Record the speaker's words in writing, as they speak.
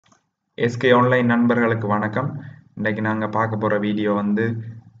SK online நண்பர்களுக்கு வணக்கம். இன்றைக்கு நாங்கள் பார்க்க போகிற வீடியோ வந்து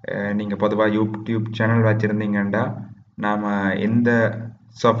நீங்கள் பொதுவாக யூடியூப் சேனல் வச்சுருந்தீங்கன்னா நாம் எந்த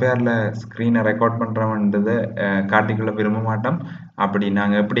சாஃப்ட்வேரில் ஸ்க்ரீனை ரெக்கார்ட் பண்ணுறோன்றதை காட்டிக்கொள்ள விரும்ப மாட்டோம். அப்படி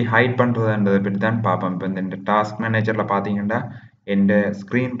நாங்கள் எப்படி ஹைட் பண்ணுறதுன்றதை பற்றி தான் பார்ப்போம். இப்போ இந்த டாஸ்க் மேனேஜரில் பார்த்தீங்கன்னா எந்த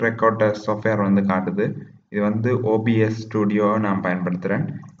ஸ்க்ரீன் ரெக்கார்டர் சாஃப்ட்வேர் வந்து காட்டுது. இது வந்து OBS ஸ்டுடியோவை நான் பயன்படுத்துகிறேன்.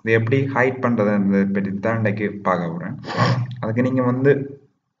 இது எப்படி ஹைட் பண்ணுறதுன்றதை பற்றி தான் இன்றைக்கு பார்க்க போகிறேன். அதுக்கு நீங்கள் வந்து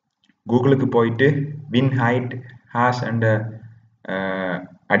கூகுளுக்கு போயிட்டு winhide ஹாஷ் அண்ட்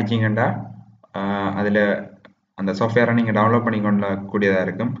அடிச்சிங்கன்னா அதில் அந்த சாஃப்ட்வேரை நீங்கள் டவுன்லோட் பண்ணி கொள்ளக்கூடியதாக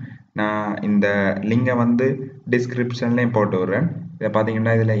இருக்கும். நான் இந்த லிங்கை வந்து டிஸ்கிரிப்ஷன்லேயும் போட்டு விட்றேன். இதை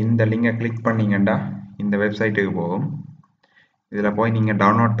பார்த்தீங்கன்னா இதில் இந்த லிங்கை கிளிக் பண்ணிங்கன்னா இந்த வெப்சைட்டுக்கு போகும். இதில் போய் நீங்கள்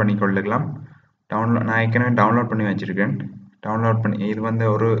டவுன்லோட் பண்ணி கொள்ளலாம். நான் ஏற்கனவே டவுன்லோட் பண்ணி வச்சுருக்கேன். டவுன்லோட் பண்ணி இது வந்து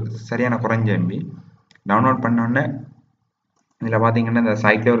ஒரு சரியான குறைஞ்ச MB. டவுன்லோட் பண்ணோன்னே இதில் பார்த்தீங்கன்னா இந்த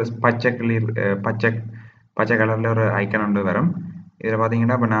சைட்டில் ஒரு பச்சை கலரில் ஒரு ஐக்கன் ஒன்று வரும். இதில்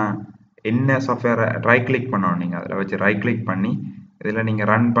பார்த்தீங்கன்னா இப்போ நான் என்ன சாஃப்ட்வேரை ரைட் கிளிக் பண்ணணும். நீங்கள் அதில் வச்சு ரைட் கிளிக் பண்ணி இதில் நீங்கள்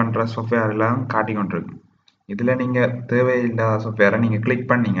ரன் பண்ணுற சாஃப்ட்வேர் எல்லாம் காட்டி கொண்டிருக்கு. இதில் நீங்கள் தேவையில்லாத சாஃப்ட்வேரை நீங்கள் கிளிக்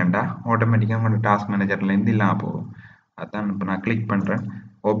பண்ணிங்கன்னா ஆட்டோமேட்டிக்காக உங்களோட டாஸ்க் மேனேஜர்லேருந்து இல்லாமல் போகும். அதுதான் இப்போ நான் கிளிக் பண்ணுறேன்.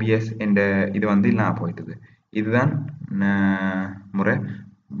 OBS என்ற இது வந்து இல்லாமல் போயிட்டுது. இதுதான் முறை.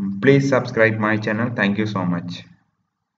 Please subscribe my channel. Thank you so much.